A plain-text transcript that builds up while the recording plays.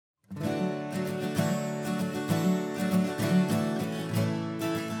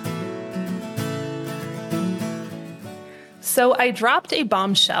So I dropped a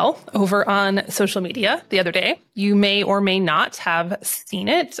bombshell over on social media the other day. You may or may not have seen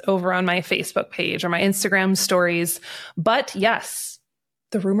it over on my Facebook page or my Instagram stories. But yes,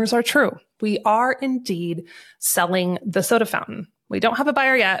 the rumors are true. We are indeed selling the soda fountain. We don't have a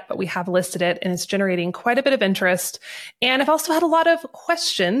buyer yet, but we have listed it and it's generating quite a bit of interest. And I've also had a lot of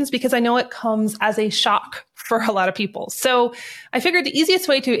questions because I know it comes as a shock for a lot of people. So I figured the easiest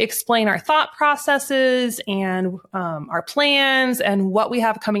way to explain our thought processes and our plans and what we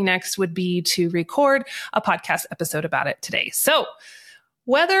have coming next would be to record a podcast episode about it today. So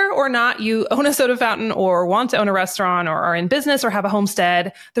whether or not you own a soda fountain or want to own a restaurant or are in business or have a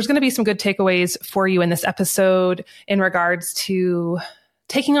homestead, there's going to be some good takeaways for you in this episode in regards to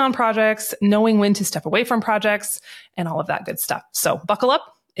taking on projects, knowing when to step away from projects, and all of that good stuff. So buckle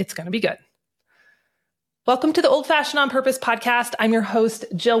up. It's going to be good. Welcome to the Old Fashioned on Purpose podcast. I'm your host,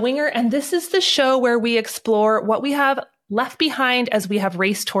 Jill Winger, and this is the show where we explore what we have left behind as we have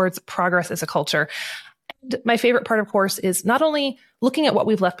raced towards progress as a culture. And my favorite part, of course, is not only looking at what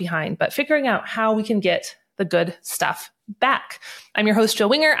we've left behind, but figuring out how we can get the good stuff back. I'm your host, Jill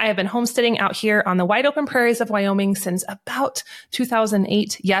Winger. I have been homesteading out here on the wide open prairies of Wyoming since about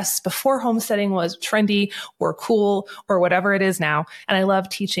 2008. Yes, before homesteading was trendy or cool or whatever it is now. And I love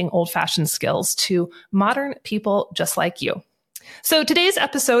teaching old-fashioned skills to modern people just like you. So today's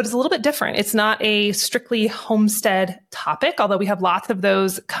episode is a little bit different. It's not a strictly homestead topic, although we have lots of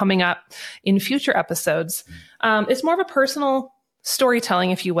those coming up in future episodes. It's more of a personal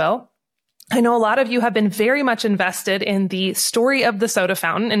storytelling, if you will. I know a lot of you have been very much invested in the story of the soda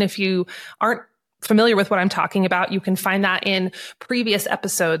fountain. And if you aren't familiar with what I'm talking about, you can find that in previous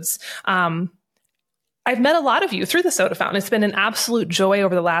episodes. I've met a lot of you through the soda fountain. It's been an absolute joy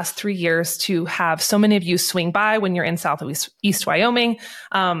over the last 3 years to have so many of you swing by when you're in Southeast Wyoming.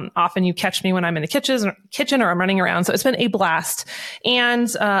 Often you catch me when I'm in the kitchen or I'm running around. So it's been a blast. And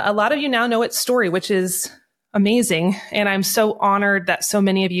a lot of you now know its story, which is amazing. And I'm so honored that so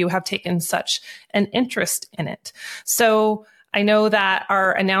many of you have taken such an interest in it. So I know that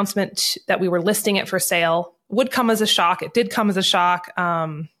our announcement that we were listing it for sale would come as a shock. It did come as a shock.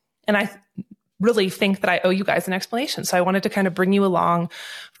 And I really think that I owe you guys an explanation. So I wanted to kind of bring you along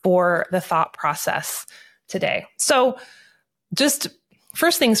for the thought process today. So just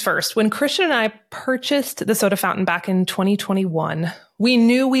first things first, when Christian and I purchased the soda fountain back in 2021, we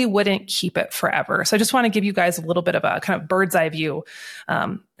knew we wouldn't keep it forever. So I just want to give you guys a little bit of a kind of bird's eye view,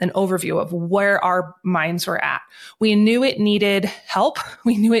 an overview of where our minds were at. We knew it needed help.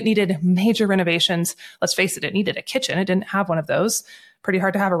 We knew it needed major renovations. Let's face it, it needed a kitchen. It didn't have one of those. Pretty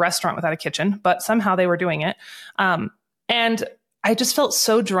hard to have a restaurant without a kitchen, but somehow they were doing it. And I just felt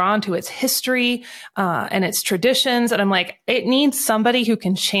so drawn to its history and its traditions. And I'm like, it needs somebody who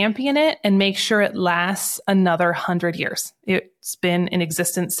can champion it and make sure it lasts another 100 years. It's been in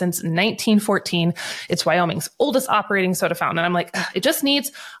existence since 1914. It's Wyoming's oldest operating soda fountain. And I'm like, it just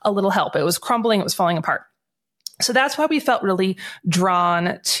needs a little help. It was crumbling. It was falling apart. So that's why we felt really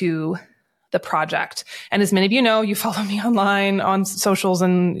drawn to the project. And as many of you know, you follow me online on socials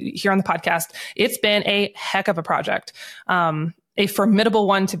and here on the podcast, it's been a heck of a project. A formidable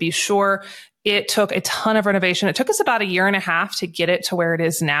one to be sure. It took a ton of renovation. It took us about 1.5 years to get it to where it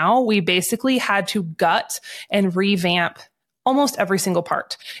is now. We basically had to gut and revamp almost every single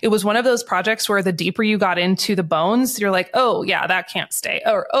part. It was one of those projects where the deeper you got into the bones, you're like, oh yeah, that can't stay.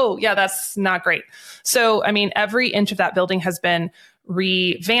 Or, oh yeah, that's not great. So, I mean, every inch of that building has been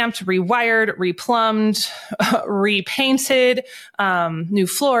revamped, rewired, replumbed, repainted, new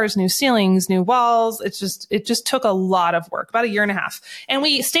floors, new ceilings, new walls. It just took a lot of work, about 1.5 years. And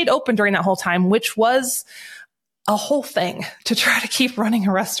we stayed open during that whole time, which was a whole thing to try to keep running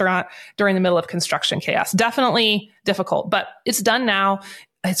a restaurant during the middle of construction chaos. Definitely difficult, but it's done now.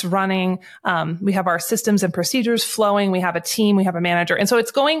 It's running. We have our systems and procedures flowing. We have a team. We have a manager. And so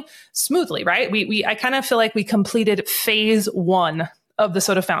it's going smoothly, right? I kind of feel like we completed phase 1 of the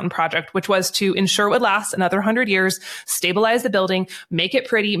soda fountain project, which was to ensure it would last another 100 years, stabilize the building, make it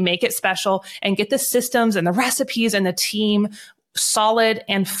pretty, make it special, and get the systems and the recipes and the team solid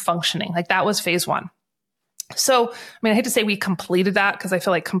and functioning. Like that was phase 1. So, I mean, I hate to say we completed that because I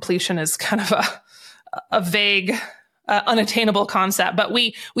feel like completion is kind of a vague, unattainable concept, but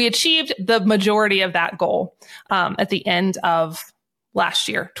we achieved the majority of that goal at the end of last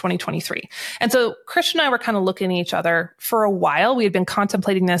year, 2023. And so Christian and I were kind of looking at each other for a while. We had been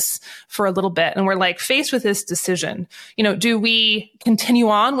contemplating this for a little bit, and we're like faced with this decision. You know, do we continue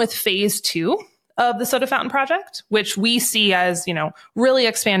on with phase 2 of the Soda Fountain Project, which we see as, really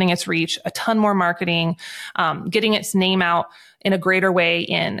expanding its reach, a ton more marketing, getting its name out in a greater way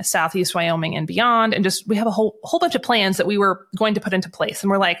in Southeast Wyoming and beyond. And we have a whole bunch of plans that we were going to put into place. And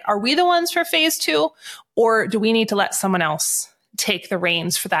we're like, are we the ones for phase 2? Or do we need to let someone else take the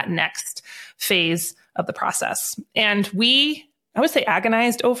reins for that next phase of the process? And I would say,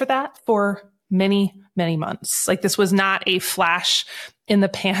 agonized over that for many, many months. Like, this was not a flash in the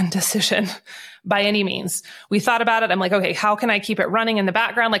pan decision by any means. We thought about it. I'm like, okay, how can I keep it running in the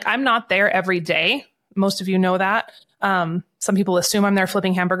background? Like, I'm not there every day. Most of you know that. Some people assume I'm there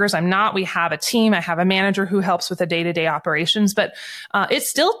flipping hamburgers. I'm not. We have a team. I have a manager who helps with the day-to-day operations, but it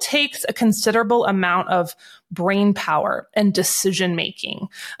still takes a considerable amount of brain power and decision making.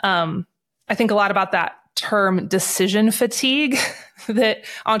 I think a lot about that term decision fatigue that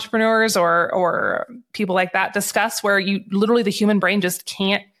entrepreneurs or people like that discuss, where the human brain just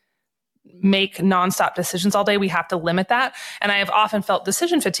can't make nonstop decisions all day. We have to limit that. And I have often felt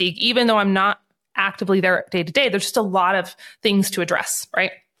decision fatigue, even though I'm not actively there day to day. There's just a lot of things to address,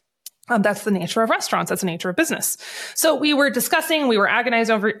 right? That's the nature of restaurants. That's the nature of business. So we were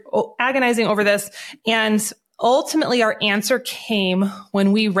agonizing over this. And ultimately our answer came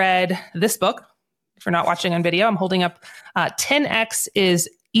when we read this book. If you're not watching on video, I'm holding up 10X is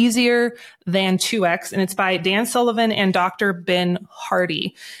Easier Than 2X, and it's by Dan Sullivan and Dr. Ben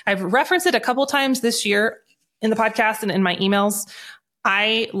Hardy. I've referenced it a couple times this year in the podcast and in my emails.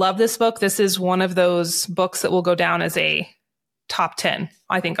 I love this book. This is one of those books that will go down as a top 10,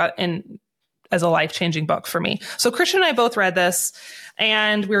 I think, as a life-changing book for me. So Christian and I both read this,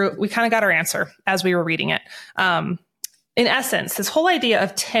 and we kind of got our answer as we were reading it. In essence, this whole idea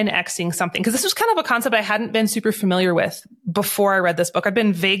of 10Xing something, because this was kind of a concept I hadn't been super familiar with before I read this book. I'd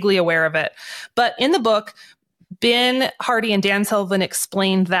been vaguely aware of it. But in the book, Ben Hardy and Dan Sullivan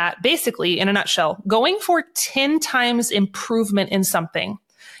explained that basically, in a nutshell, going for 10 times improvement in something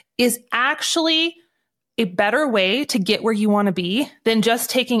is actually a better way to get where you want to be than just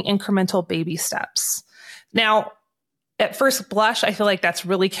taking incremental baby steps. Now, at first blush, I feel like that's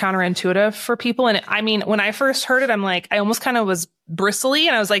really counterintuitive for people. And I mean, when I first heard it, I'm like, I almost kind of was bristly,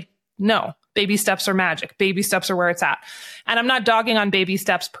 and I was like, no, baby steps are magic. Baby steps are where it's at. And I'm not dogging on baby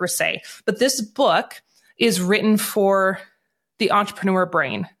steps per se, but this book is written for the entrepreneur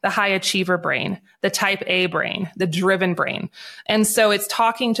brain, the high achiever brain, the type A brain, the driven brain. And so it's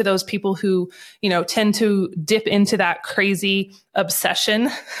talking to those people who, tend to dip into that crazy obsession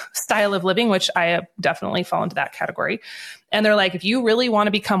style of living, which I definitely fall into that category. And they're like, if you really want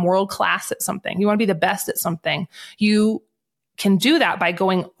to become world-class at something, you want to be the best at something, you can do that by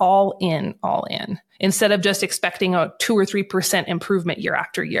going all in, instead of just expecting a 2 or 3% improvement year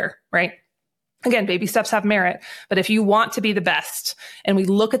after year, right? Again, baby steps have merit, but if you want to be the best, and we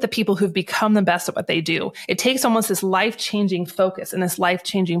look at the people who've become the best at what they do, it takes almost this life-changing focus and this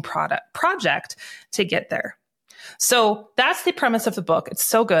life-changing project to get there. So that's the premise of the book. It's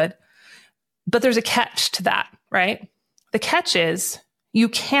so good, but there's a catch to that, right? The catch is you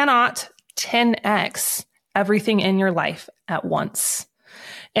cannot 10X everything in your life at once.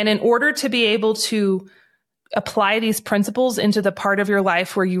 And in order to be able to apply these principles into the part of your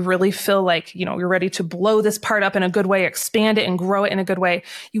life where you really feel like, you're ready to blow this part up in a good way, expand it and grow it in a good way,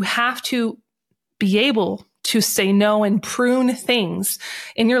 you have to be able to say no and prune things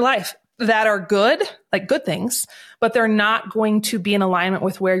in your life that are good, like good things, but they're not going to be in alignment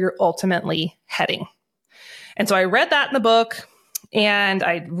with where you're ultimately heading. And so I read that in the book, and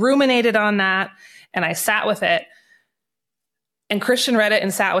I ruminated on that, and I sat with it. And Christian read it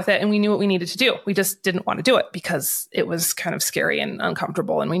and sat with it, and we knew what we needed to do. We just didn't want to do it because it was kind of scary and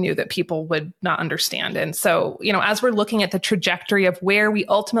uncomfortable, and we knew that people would not understand. And so, as we're looking at the trajectory of where we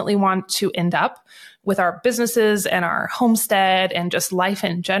ultimately want to end up with our businesses and our homestead and just life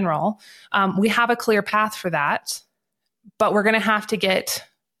in general, we have a clear path for that, but we're going to have to get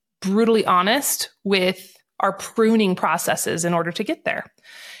brutally honest with our pruning processes in order to get there.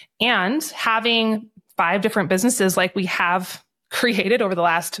 And having 5 different businesses like we have created over the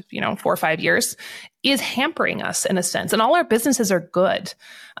last, 4 or 5 years is hampering us in a sense. And all our businesses are good.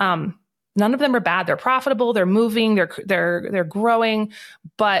 None of them are bad. They're profitable. They're moving. They're growing,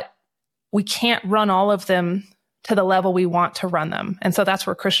 but we can't run all of them to the level we want to run them. And so that's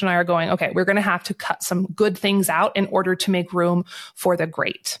where Christian and I are going, okay, we're going to have to cut some good things out in order to make room for the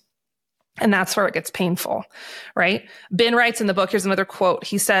great. And that's where it gets painful, right? Ben writes in the book, here's another quote.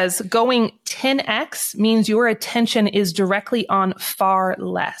 He says, going 10X means your attention is directly on far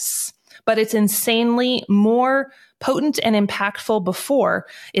less, but it's insanely more potent and impactful before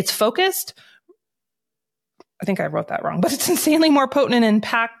it's focused. I think I wrote that wrong, but it's insanely more potent and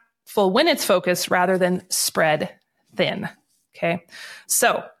when it's focused rather than spread thin. Okay.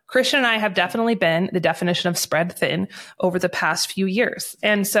 So Christian and I have definitely been the definition of spread thin over the past few years.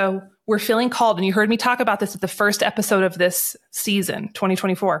 And so we're feeling called, and you heard me talk about this at the first episode of this season,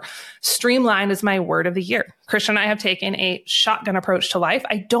 2024. Streamlined is my word of the year. Christian and I have taken a shotgun approach to life.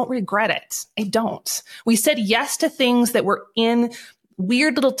 I don't regret it. I don't. We said yes to things that were in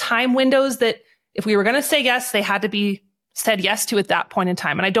weird little time windows that if we were going to say yes, they had to be said yes to at that point in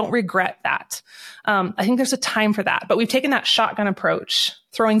time. And I don't regret that. I think there's a time for that, but we've taken that shotgun approach,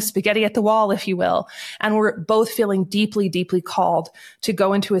 throwing spaghetti at the wall, if you will. And we're both feeling deeply, deeply called to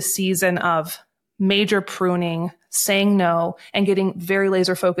go into a season of major pruning, saying no, and getting very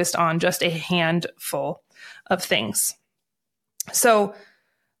laser focused on just a handful of things. So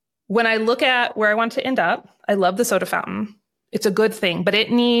when I look at where I want to end up, I love the soda fountain. It's a good thing, but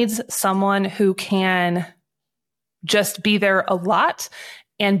it needs someone who can just be there a lot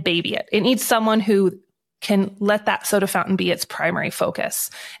and baby it. It needs someone who can let that soda fountain be its primary focus.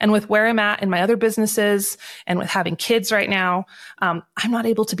 And with where I'm at in my other businesses and with having kids right now, I'm not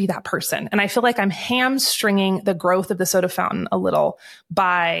able to be that person. And I feel like I'm hamstringing the growth of the soda fountain a little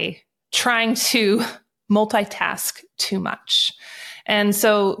by trying to multitask too much. And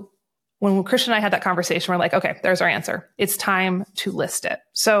so when Christian and I had that conversation, we're like, okay, there's our answer. It's time to list it.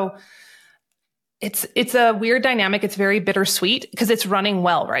 So it's a weird dynamic. It's very bittersweet because it's running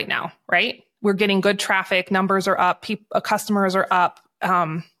well right now, right? We're getting good traffic. Numbers are up. Customers are up.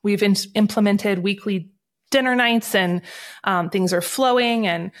 We've implemented weekly dinner nights and things are flowing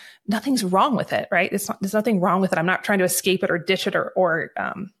and nothing's wrong with it, right? There's nothing wrong with it. I'm not trying to escape it or ditch it or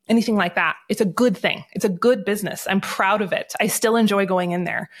anything like that. It's a good thing. It's a good business. I'm proud of it. I still enjoy going in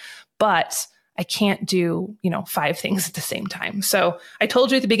there, but I can't do, 5 things at the same time. So I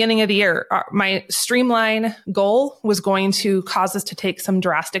told you at the beginning of the year, my streamline goal was going to cause us to take some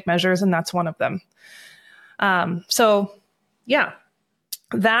drastic measures, and that's one of them. So yeah,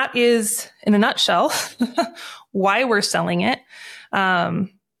 that is in a nutshell why we're selling it. I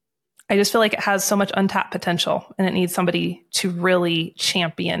just feel like it has so much untapped potential and it needs somebody to really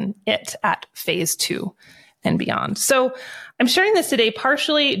champion it at phase 2 and beyond. So I'm sharing this today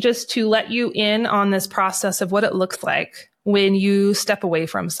partially just to let you in on this process of what it looks like when you step away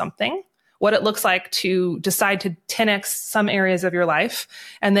from something, what it looks like to decide to 10x some areas of your life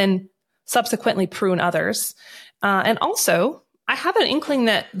and then subsequently prune others. And also, I have an inkling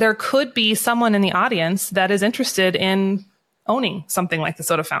that there could be someone in the audience that is interested in owning something like the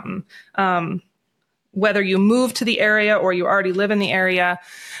soda fountain. Whether you move to the area or you already live in the area,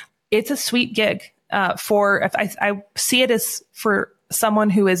 it's a sweet gig. I see it as for someone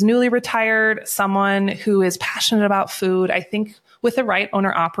who is newly retired, someone who is passionate about food. I think with the right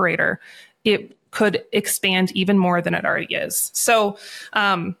owner operator, it could expand even more than it already is. So,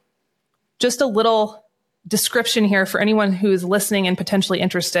 just a little description here for anyone who is listening and potentially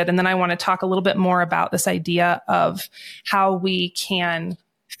interested. And then I want to talk a little bit more about this idea of how we can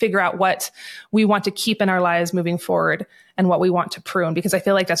figure out what we want to keep in our lives moving forward and what we want to prune, because I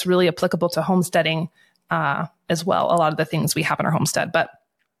feel like that's really applicable to homesteading as well. A lot of the things we have in our homestead, but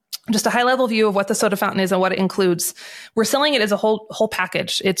just a high level view of what the soda fountain is and what it includes. We're selling it as a whole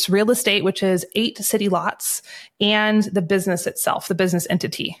package. It's real estate, which is 8 city lots, and the business itself, the business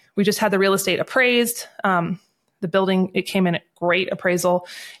entity. We just had the real estate appraised. The building, it came in at great appraisal,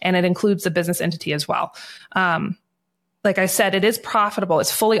 and it includes the business entity as well. Like I said, it is profitable.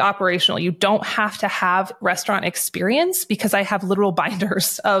 It's fully operational. You don't have to have restaurant experience because I have literal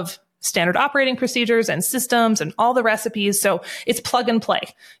binders of standard operating procedures and systems and all the recipes. So it's plug and play.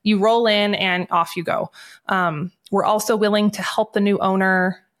 You roll in and off you go. We're also willing to help the new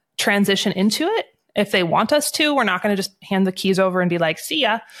owner transition into it. If they want us to, we're not going to just hand the keys over and be like, see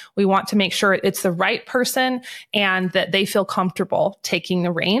ya. We want to make sure it's the right person and that they feel comfortable taking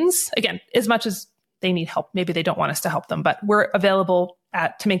the reins. Again, as much as they need help. Maybe they don't want us to help them, but we're available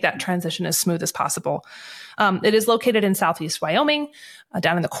to make that transition as smooth as possible. It is located in Southeast Wyoming,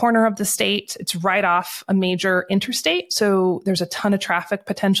 down in the corner of the state. It's right off a major interstate. So there's a ton of traffic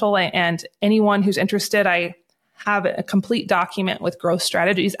potential, and anyone who's interested, I have a complete document with growth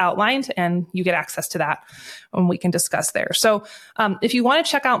strategies outlined, and you get access to that when we can discuss there. So if you want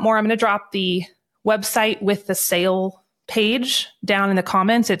to check out more, I'm going to drop the website with the sale page down in the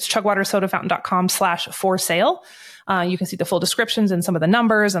comments. It's chugwatersodafountain.com/for-sale. You can see the full descriptions and some of the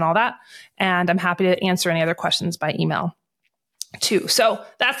numbers and all that. And I'm happy to answer any other questions by email too. So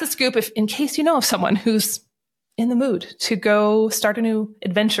that's the scoop. In case you know of someone who's in the mood to go start a new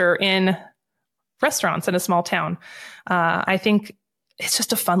adventure in restaurants in a small town, I think it's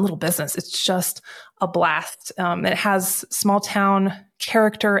just a fun little business. It's just a blast. It has small town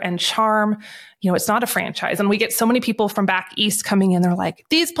character and charm. It's not a franchise. And we get so many people from back east coming in. They're like,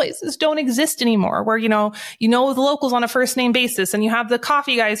 these places don't exist anymore, where, the locals on a first name basis, and you have the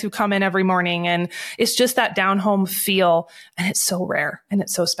coffee guys who come in every morning, and it's just that down home feel. And it's so rare and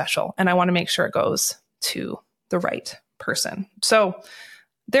it's so special. And I want to make sure it goes to the right person. So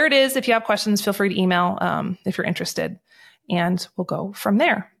there it is. If you have questions, feel free to email, if you're interested, and we'll go from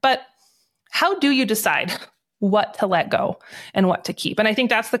there. But how do you decide what to let go and what to keep? And I think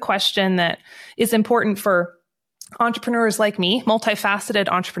that's the question that is important for entrepreneurs like me, multifaceted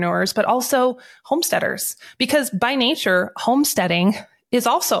entrepreneurs, but also homesteaders, because by nature, homesteading is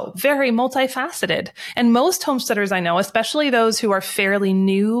also very multifaceted. And most homesteaders I know, especially those who are fairly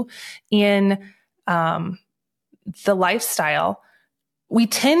new in the lifestyle, we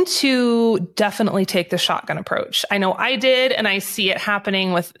tend to definitely take the shotgun approach. I know I did, and I see it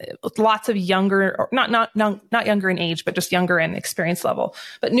happening with lots of younger, or not younger in age, but just younger in experience level,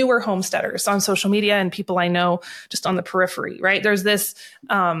 but newer homesteaders on social media and people I know just on the periphery, right? There's this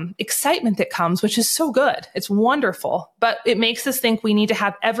excitement that comes, which is so good. It's wonderful, but it makes us think we need to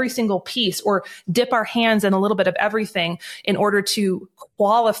have every single piece or dip our hands in a little bit of everything in order to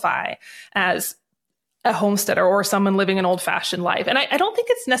qualify as a homesteader or someone living an old-fashioned life. And I don't think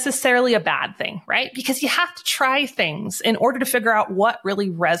it's necessarily a bad thing, right? Because you have to try things in order to figure out what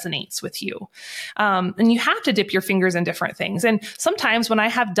really resonates with you. And you have to dip your fingers in different things. And sometimes when I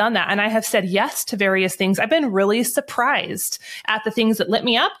have done that and I have said yes to various things, I've been really surprised at the things that lit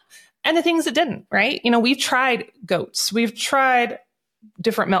me up and the things that didn't, right? We've tried goats. We've tried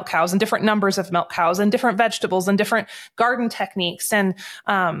different milk cows and different numbers of milk cows and different vegetables and different garden techniques and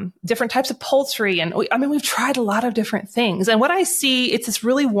different types of poultry. And we've tried a lot of different things. And what I see, it's this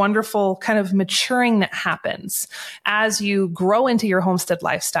really wonderful kind of maturing that happens as you grow into your homestead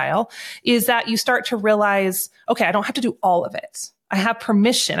lifestyle, is that you start to realize, okay, I don't have to do all of it. I have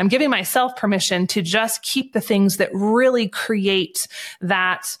permission. I'm giving myself permission to just keep the things that really create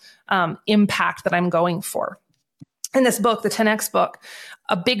that impact that I'm going for. In this book, the 10X book,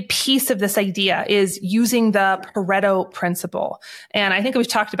 a big piece of this idea is using the Pareto principle. And I think we've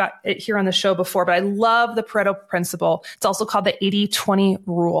talked about it here on the show before, but I love the Pareto principle. It's also called the 80-20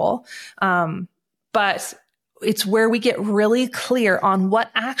 rule. But it's where we get really clear on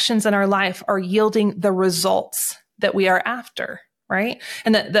what actions in our life are yielding the results that we are after, right?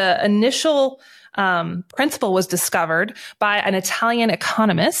 And the initial principle was discovered by an Italian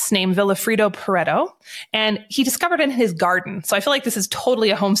economist named Vilfredo Pareto, and he discovered it in his garden. So I feel like this is totally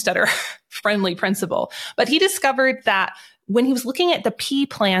a homesteader friendly principle, but he discovered that when he was looking at the pea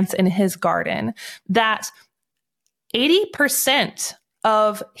plants in his garden, that 80%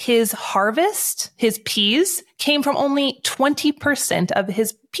 of his harvest, his peas, came from only 20% of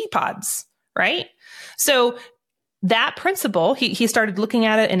his pea pods, right? So that principle, he started looking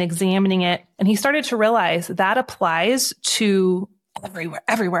at it and examining it, and he started to realize that applies to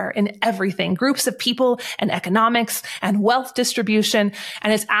everywhere in everything, groups of people and economics and wealth distribution.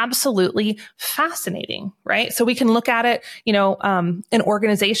 And it's absolutely fascinating, right? So we can look at it, in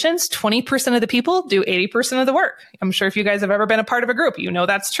organizations, 20% of the people do 80% of the work. I'm sure if you guys have ever been a part of a group,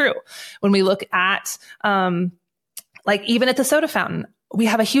 that's true. When we look at, even at the soda fountain, we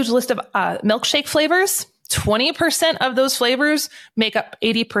have a huge list of milkshake flavors. 20% of those flavors make up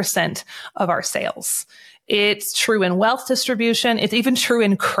 80% of our sales. It's true in wealth distribution. It's even true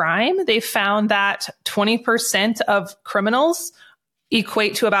in crime. They found that 20% of criminals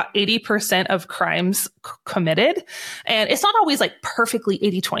equate to about 80% of crimes committed. And it's not always like perfectly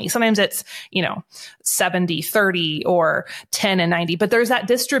 80-20. Sometimes it's, 70-30 or 10 and 90. But there's that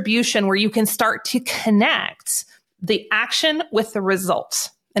distribution where you can start to connect the action with the result.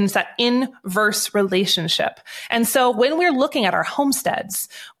 And it's that inverse relationship. And so when we're looking at our homesteads,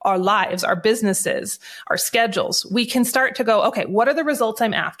 our lives, our businesses, our schedules, we can start to go, okay, what are the results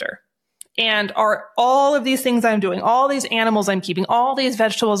I'm after? And are all of these things I'm doing, all these animals I'm keeping, all these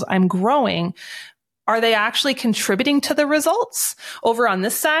vegetables I'm growing, are they actually contributing to the results over on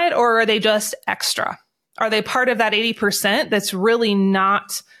this side, or are they just extra? Are they part of that 80% that's really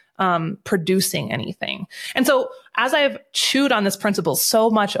not producing anything? And so as I've chewed on this principle so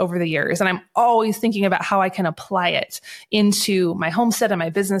much over the years, and I'm always thinking about how I can apply it into my homestead and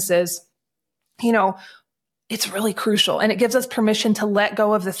my businesses, it's really crucial. And it gives us permission to let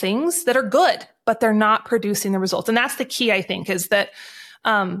go of the things that are good, but they're not producing the results. And that's the key, I think, is that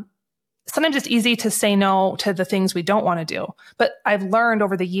sometimes it's easy to say no to the things we don't want to do. But I've learned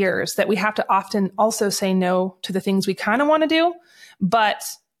over the years that we have to often also say no to the things we kind of want to do, but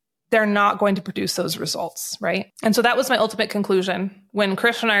they're not going to produce those results, right? And so that was my ultimate conclusion when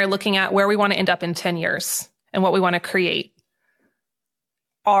Chris and I are looking at where we want to end up in 10 years and what we want to create.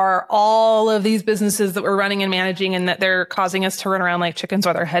 Are all of these businesses that we're running and managing and that they're causing us to run around like chickens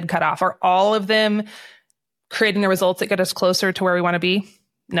with our head cut off, are all of them creating the results that get us closer to where we want to be?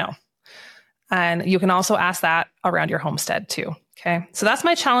 No. And you can also ask that around your homestead too. Okay. So that's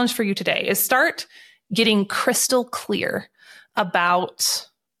my challenge for you today, is start getting crystal clear about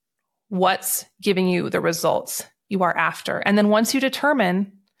what's giving you the results you are after. And then once you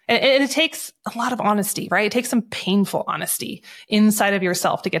determine, and it takes a lot of honesty, right? It takes some painful honesty inside of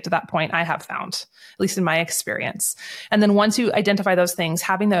yourself to get to that point, I have found, at least in my experience. And then once you identify those things,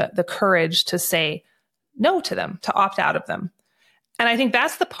 having the courage to say no to them, to opt out of them. And I think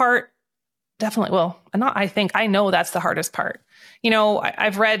that's the part, definitely, well, I know that's the hardest part.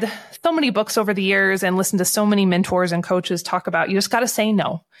 I've read so many books over the years and listened to so many mentors and coaches talk about, you just got to say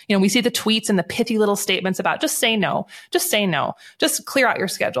no. We see the tweets and the pithy little statements about just say no, just clear out your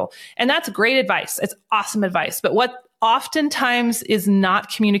schedule. And that's great advice. It's awesome advice. But what oftentimes is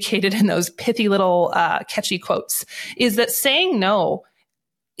not communicated in those pithy little catchy quotes is that saying no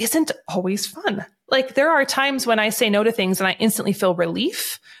isn't always fun. Like, there are times when I say no to things and I instantly feel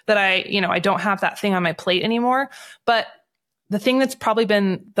relief that I don't have that thing on my plate anymore. But the thing that's probably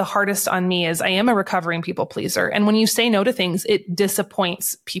been the hardest on me is I am a recovering people pleaser. And when you say no to things, it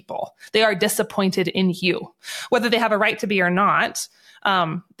disappoints people. They are disappointed in you, whether they have a right to be or not.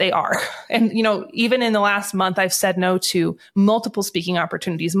 They are. And, even in the last month, I've said no to multiple speaking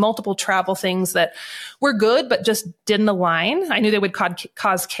opportunities, multiple travel things that were good, but just didn't align. I knew they would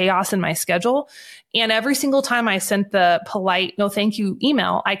cause chaos in my schedule. And every single time I sent the polite, no, thank you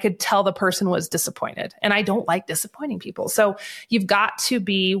email, I could tell the person was disappointed. And I don't like disappointing people. So you've got to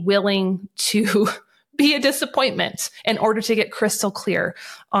be willing to be a disappointment in order to get crystal clear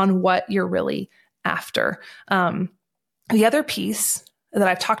on what you're really after. The other piece that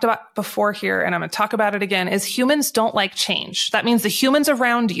I've talked about before here, and I'm going to talk about it again, is humans don't like change. That means the humans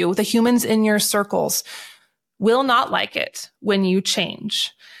around you, the humans in your circles, will not like it when you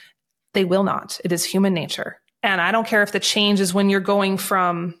change. They will not. It is human nature. And I don't care if the change is when you're going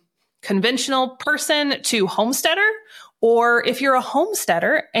from conventional person to homesteader, or if you're a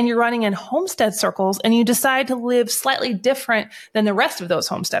homesteader and you're running in homestead circles and you decide to live slightly different than the rest of those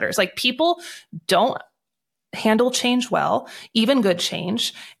homesteaders. Like, people don't handle change well, even good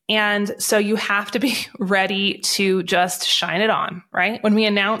change. And so you have to be ready to just shine it on, right? When we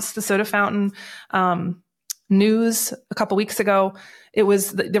announced the soda fountain news a couple weeks ago, it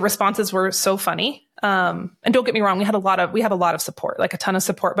was the responses were so funny. And don't get me wrong, we have a lot of support, like a ton of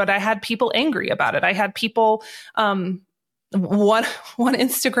support, but I had people angry about it. I had people, one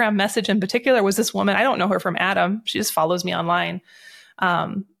Instagram message in particular was this woman. I don't know her from Adam. She just follows me online.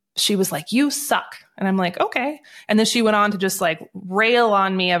 She was like, "You suck." And I'm like, okay. And then she went on to just like rail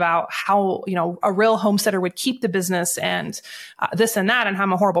on me about how, a real homesteader would keep the business and this and that, and how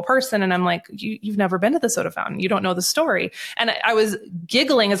I'm a horrible person. And I'm like, you've never been to the soda fountain. You don't know the story. And I was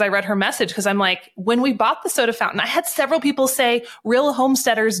giggling as I read her message, because I'm like, when we bought the soda fountain, I had several people say, real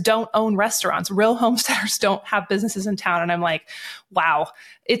homesteaders don't own restaurants. Real homesteaders don't have businesses in town. And I'm like, wow,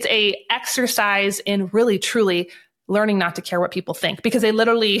 it's a exercise in really, truly learning not to care what people think, because they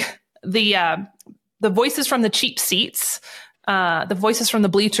literally, the voices from the cheap seats, the voices from the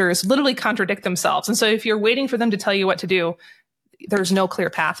bleachers literally contradict themselves. And so if you're waiting for them to tell you what to do, there's no clear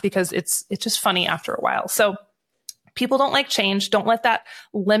path, because it's just funny after a while. So people don't like change. Don't let that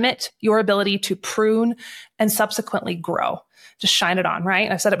limit your ability to prune and subsequently grow. Just shine it on,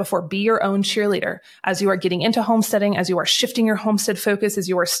 right? I've said it before, be your own cheerleader as you are getting into homesteading, as you are shifting your homestead focus, as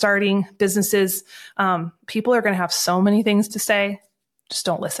you are starting businesses. People are going to have so many things to say. Just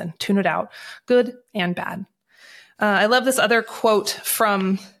don't listen. Tune it out, good and bad. I love this other quote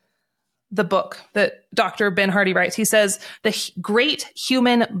from the book that Dr. Ben Hardy writes. He says, "The great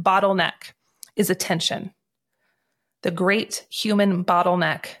human bottleneck is attention. The great human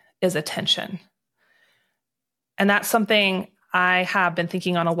bottleneck is attention." And that's something I have been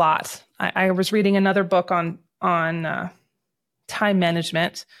thinking on a lot. I was reading another book on time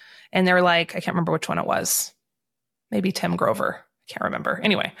management, and they're like, I can't remember which one it was. Maybe Tim Grover. I can't remember.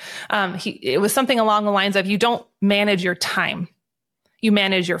 Anyway, it was something along the lines of, you don't manage your time, you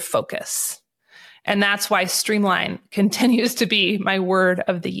manage your focus. And that's why streamline continues to be my word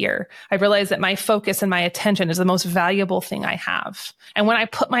of the year. I realize that my focus and my attention is the most valuable thing I have. And when I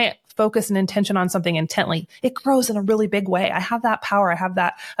put my focus and intention on something intently, it grows in a really big way. I have that power. I have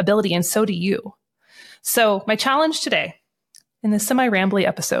that ability. And so do you. So my challenge today in this semi-rambly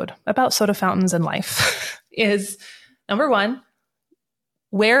episode about soda fountains and life is, number one,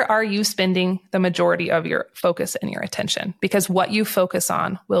 where are you spending the majority of your focus and your attention? Because what you focus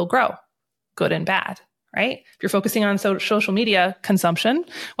on will grow, good and bad, right? If you're focusing on social media consumption,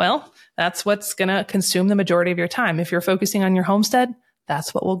 well, that's what's going to consume the majority of your time. If you're focusing on your homestead,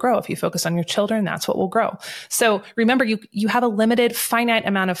 that's what will grow. If you focus on your children, that's what will grow. So remember, you have a limited, finite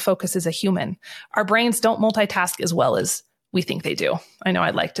amount of focus as a human. Our brains don't multitask as well as we think they do. I know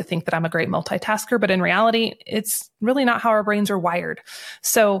I'd like to think that I'm a great multitasker, but in reality, it's really not how our brains are wired.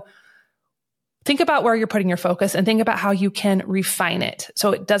 So think about where you're putting your focus and think about how you can refine it.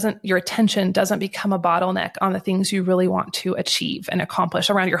 So your attention doesn't become a bottleneck on the things you really want to achieve and accomplish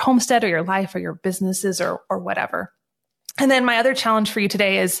around your homestead or your life or your businesses or whatever. And then my other challenge for you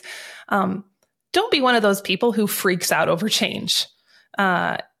today is, don't be one of those people who freaks out over change.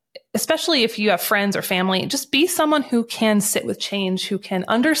 Especially if you have friends or family, just be someone who can sit with change, who can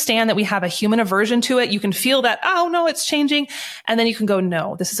understand that we have a human aversion to it. You can feel that, oh no, it's changing. And then you can go,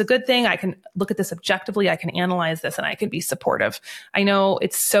 no, this is a good thing. I can look at this objectively. I can analyze this and I can be supportive. I know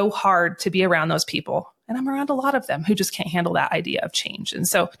it's so hard to be around those people. And I'm around a lot of them who just can't handle that idea of change. And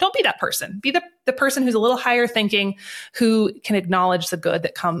so don't be that person. Be the person who's a little higher thinking, who can acknowledge the good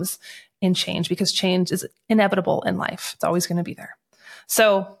that comes in change, because change is inevitable in life. It's always going to be there.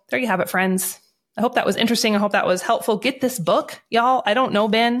 So there you have it, friends. I hope that was interesting. I hope that was helpful. Get this book, y'all. I don't know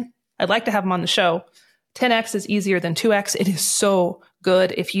Ben. I'd like to have him on the show. 10X is easier than 2X. It is so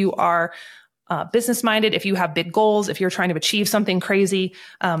good if you are business-minded, if you have big goals, if you're trying to achieve something crazy,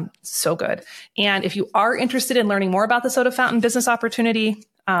 so good. And if you are interested in learning more about the soda fountain business opportunity,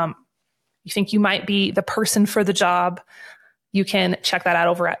 you think you might be the person for the job, you can check that out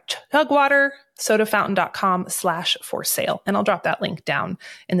over at chugwatersodafountain.com/for-sale. And I'll drop that link down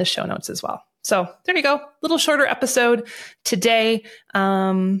in the show notes as well. So there you go. Little shorter episode today.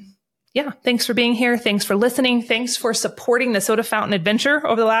 Thanks for being here. Thanks for listening. Thanks for supporting the Soda Fountain adventure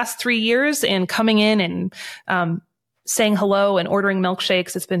over the last 3 years and coming in and saying hello and ordering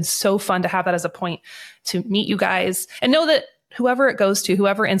milkshakes. It's been so fun to have that as a point to meet you guys, and know that whoever it goes to,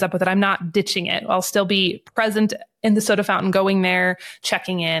 whoever ends up with it, I'm not ditching it. I'll still be present in the Soda Fountain, going there,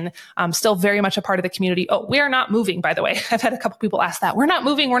 checking in. I'm still very much a part of the community. Oh, we are not moving, by the way. I've had a couple people ask that. We're not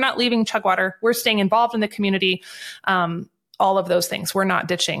moving. We're not leaving Chugwater. We're staying involved in the community. All of those things. We're not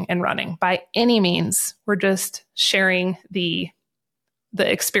ditching and running by any means. We're just sharing the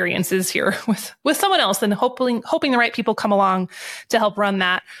experiences here with someone else, and hoping the right people come along to help run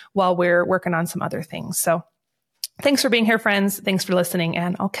that while we're working on some other things. So thanks for being here, friends. Thanks for listening.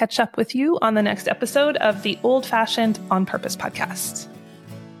 And I'll catch up with you on the next episode of the Old Fashioned on Purpose podcast.